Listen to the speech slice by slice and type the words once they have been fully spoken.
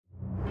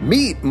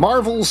Meet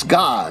Marvel's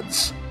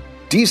G.O.D.S.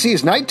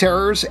 DC's Night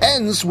Terrors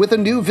ends with a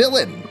new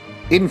villain.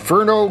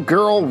 Inferno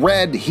Girl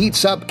Red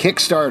heats up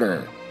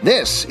Kickstarter.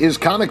 This is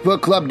Comic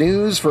Book Club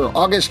News for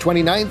August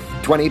 29th,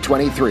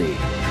 2023.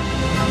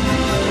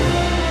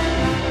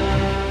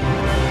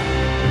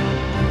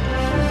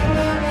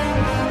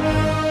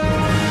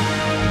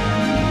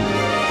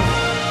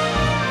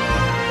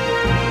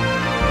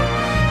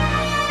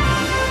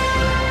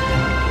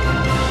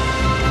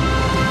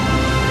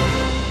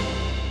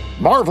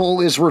 Marvel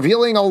is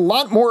revealing a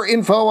lot more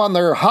info on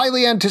their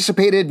highly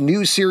anticipated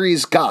new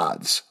series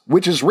G.O.D.S,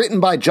 which is written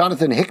by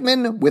Jonathan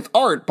Hickman with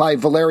art by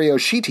Valerio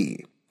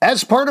Schiti.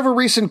 As part of a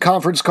recent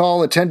conference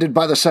call attended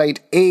by the site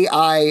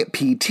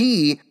AIPT,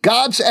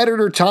 G.O.D.S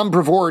editor Tom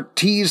Brevoort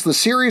teased the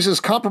series is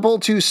comparable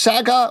to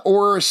Saga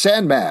or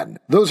Sandman.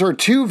 Those are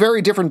two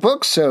very different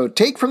books, so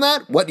take from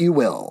that what you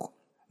will.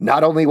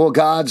 Not only will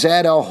G.O.D.S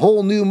add a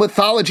whole new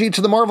mythology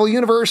to the Marvel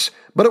Universe,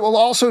 but it will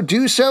also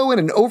do so in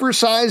an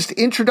oversized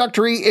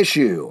introductory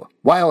issue.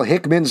 While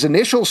Hickman's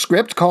initial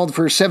script called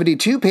for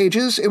 72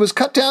 pages, it was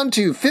cut down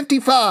to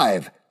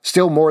 55,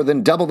 still more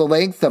than double the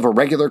length of a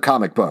regular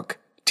comic book.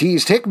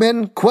 Teased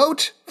Hickman,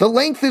 quote, "The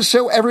length is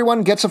so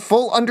everyone gets a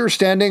full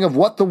understanding of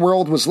what the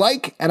world was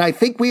like, and I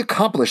think we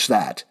accomplished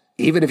that.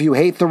 Even if you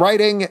hate the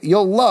writing,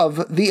 you'll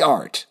love the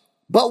art."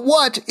 But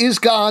what is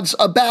G.O.D.S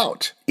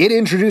about? It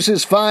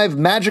introduces 5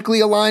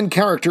 magically aligned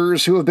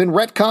characters who have been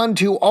retconned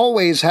to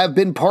always have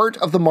been part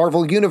of the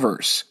Marvel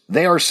Universe.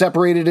 They are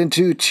separated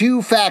into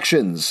 2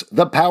 factions,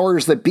 the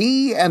powers that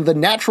be and the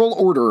natural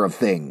order of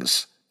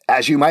things.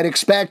 As you might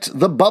expect,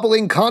 the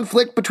bubbling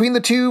conflict between the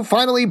two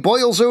finally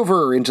boils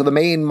over into the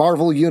main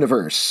Marvel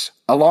Universe.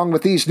 Along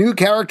with these new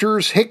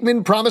characters,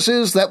 Hickman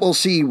promises that we'll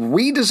see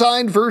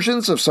redesigned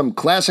versions of some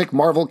classic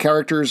Marvel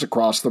characters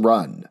across the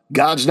run.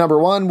 G.O.D.S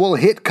 #1 will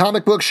hit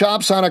comic book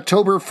shops on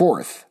October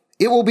 4th.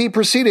 It will be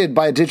preceded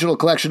by a digital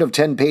collection of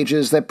 10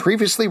 pages that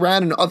previously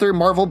ran in other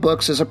Marvel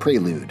books as a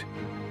prelude.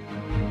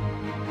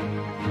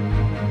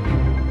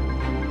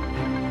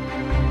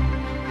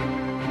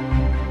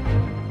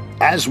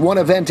 As one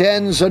event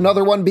ends,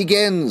 another one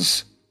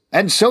begins.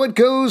 And so it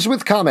goes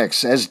with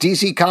comics, as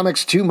DC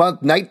Comics'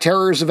 2-month Night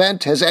Terrors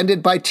event has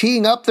ended by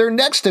teeing up their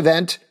next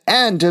event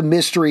and a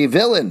mystery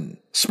villain.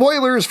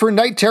 Spoilers for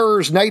Night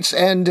Terrors Night's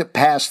End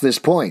past this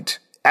point.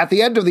 At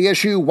the end of the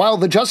issue, while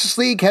the Justice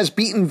League has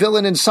beaten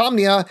villain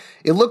Insomnia,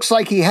 it looks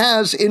like he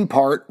has in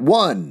part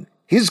 1.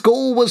 His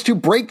goal was to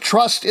break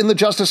trust in the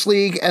Justice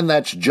League, and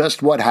that's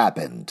just what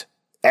happened.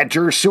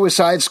 Enter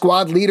Suicide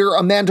Squad leader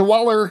Amanda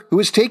Waller, who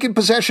has taken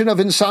possession of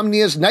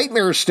Insomnia's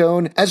Nightmare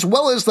Stone, as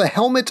well as the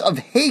Helmet of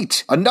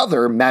Hate,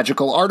 another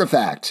magical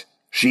artifact.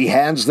 She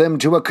hands them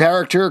to a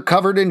character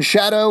covered in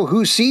shadow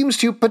who seems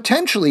to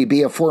potentially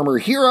be a former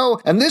hero,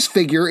 and this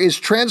figure is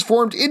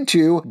transformed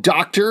into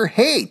Dr.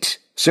 Hate.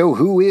 So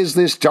who is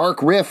this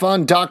dark riff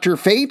on Dr.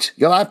 Fate?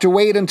 You'll have to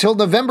wait until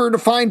November to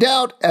find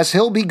out, as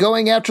he'll be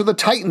going after the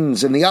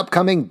Titans in the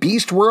upcoming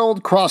Beast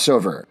World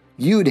crossover.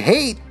 You'd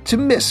hate to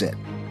miss it.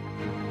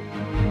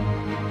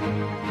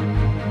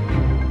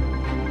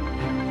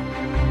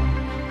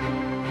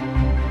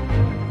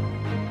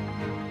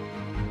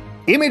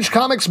 Image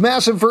Comics'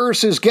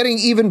 Massiveverse is getting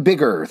even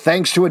bigger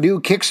thanks to a new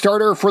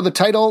Kickstarter for the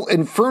title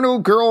Inferno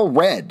Girl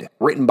Red.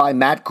 Written by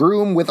Matt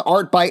Groom with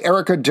art by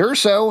Erica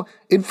Durso,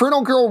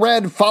 Inferno Girl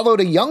Red followed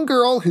a young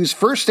girl whose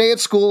first day at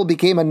school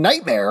became a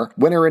nightmare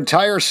when her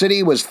entire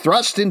city was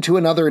thrust into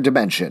another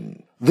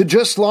dimension. The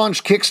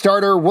just-launched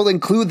Kickstarter will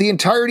include the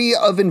entirety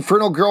of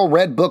Inferno Girl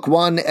Red Book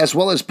 1 as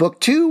well as Book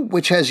 2,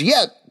 which has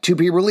yet to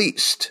be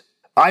released.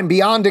 "I'm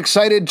beyond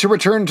excited to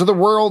return to the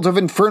world of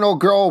Inferno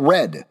Girl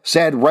Red,"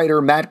 said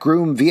writer Matt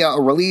Groom via a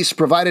release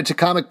provided to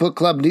Comic Book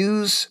Club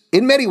News.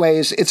 "In many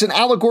ways, it's an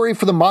allegory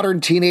for the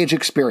modern teenage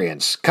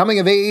experience, coming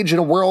of age in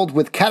a world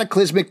with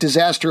cataclysmic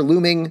disaster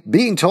looming,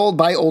 being told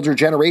by older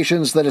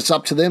generations that it's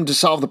up to them to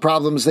solve the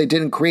problems they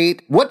didn't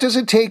create. What does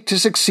it take to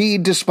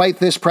succeed despite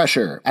this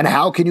pressure? And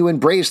how can you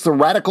embrace the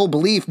radical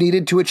belief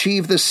needed to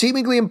achieve the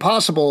seemingly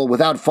impossible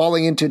without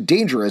falling into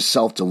dangerous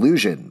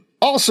self-delusion?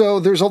 Also,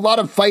 there's a lot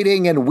of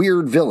fighting and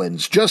weird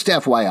villains, just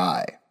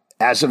FYI.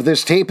 As of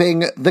this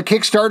taping, the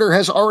Kickstarter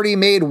has already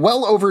made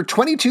well over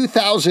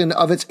 $22,000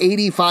 of its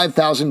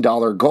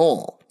 $85,000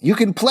 goal. You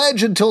can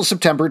pledge until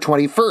September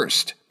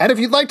 21st. And if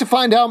you'd like to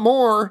find out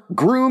more,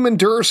 Groom and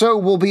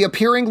Durso will be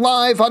appearing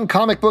live on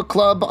Comic Book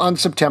Club on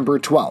September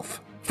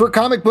 12th. For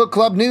Comic Book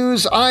Club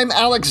News, I'm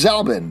Alex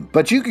Zalbin,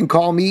 but you can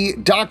call me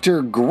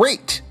Dr.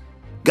 Great.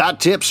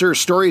 Got tips or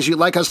stories you'd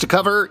like us to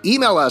cover?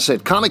 Email us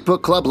at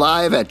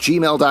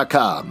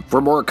comicbookclublive@gmail.com. For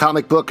more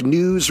comic book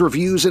news,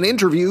 reviews, and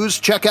interviews,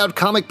 check out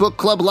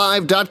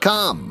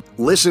comicbookclublive.com.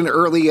 Listen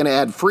early and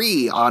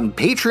ad-free on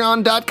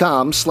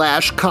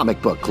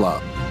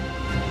patreon.com/comicbookclub.